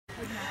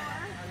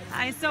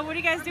Hi, so what are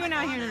you guys doing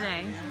out here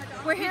today?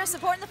 We're here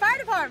supporting the fire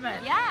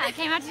department. Yeah, I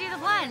came out to do the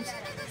plunge.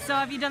 So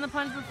have you done the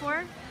plunge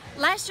before?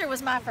 Last year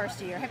was my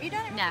first year. Have you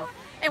done it before? No.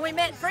 And we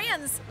met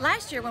friends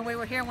last year when we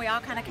were here, and we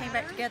all kind of came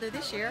back together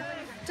this year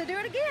to do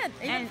it again,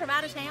 even from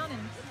out of town. And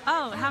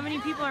oh, how many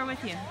people are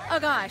with you? oh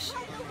gosh,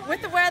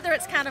 with the weather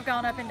it's kind of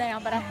gone up and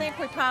down, but I think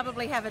we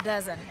probably have a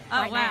dozen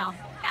right wow. now.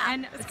 Yeah,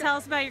 And tell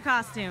us about your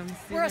costumes.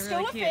 we're a These are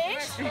school really of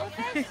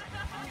cute. fish.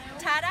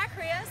 Tie-dye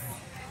Chris.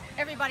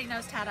 Everybody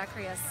knows Tie-dye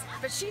Chris,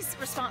 but she's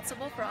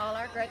responsible for all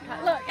our great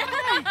look.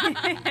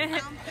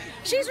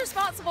 She's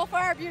responsible for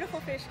our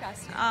beautiful fish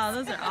costumes. Oh,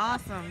 those are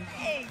awesome.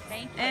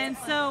 Thank you. And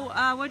so,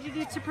 what did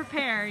you do to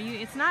prepare?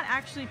 It's not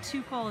actually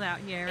too cold out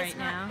here right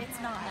now. It's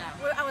not.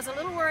 Well, I was a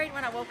little worried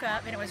when I woke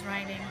up and it was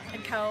raining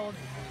and cold.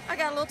 I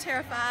got a little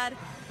terrified,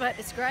 but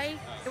it's great.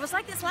 It was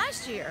like this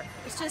last year.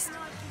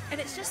 And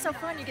it's just so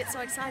fun. You get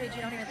so excited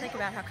you don't even think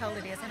about how cold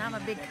it is. And I'm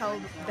a big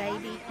cold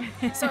baby.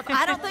 So if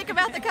I don't think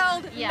about the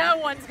cold, no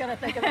one's going to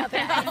think about the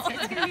cold.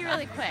 It's going to be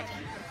really quick.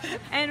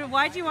 And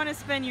why do you want to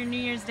spend your New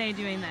Year's Day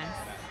doing this?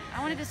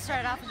 I wanted to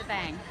start it off with a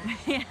bang.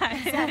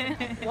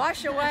 Yeah.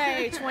 Wash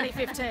away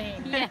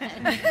 2015.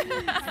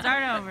 Yeah.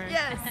 Start over.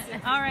 Yes.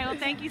 All right, well,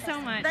 thank you so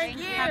much. Thank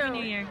you. Happy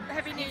New Year.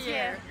 Happy New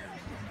Year.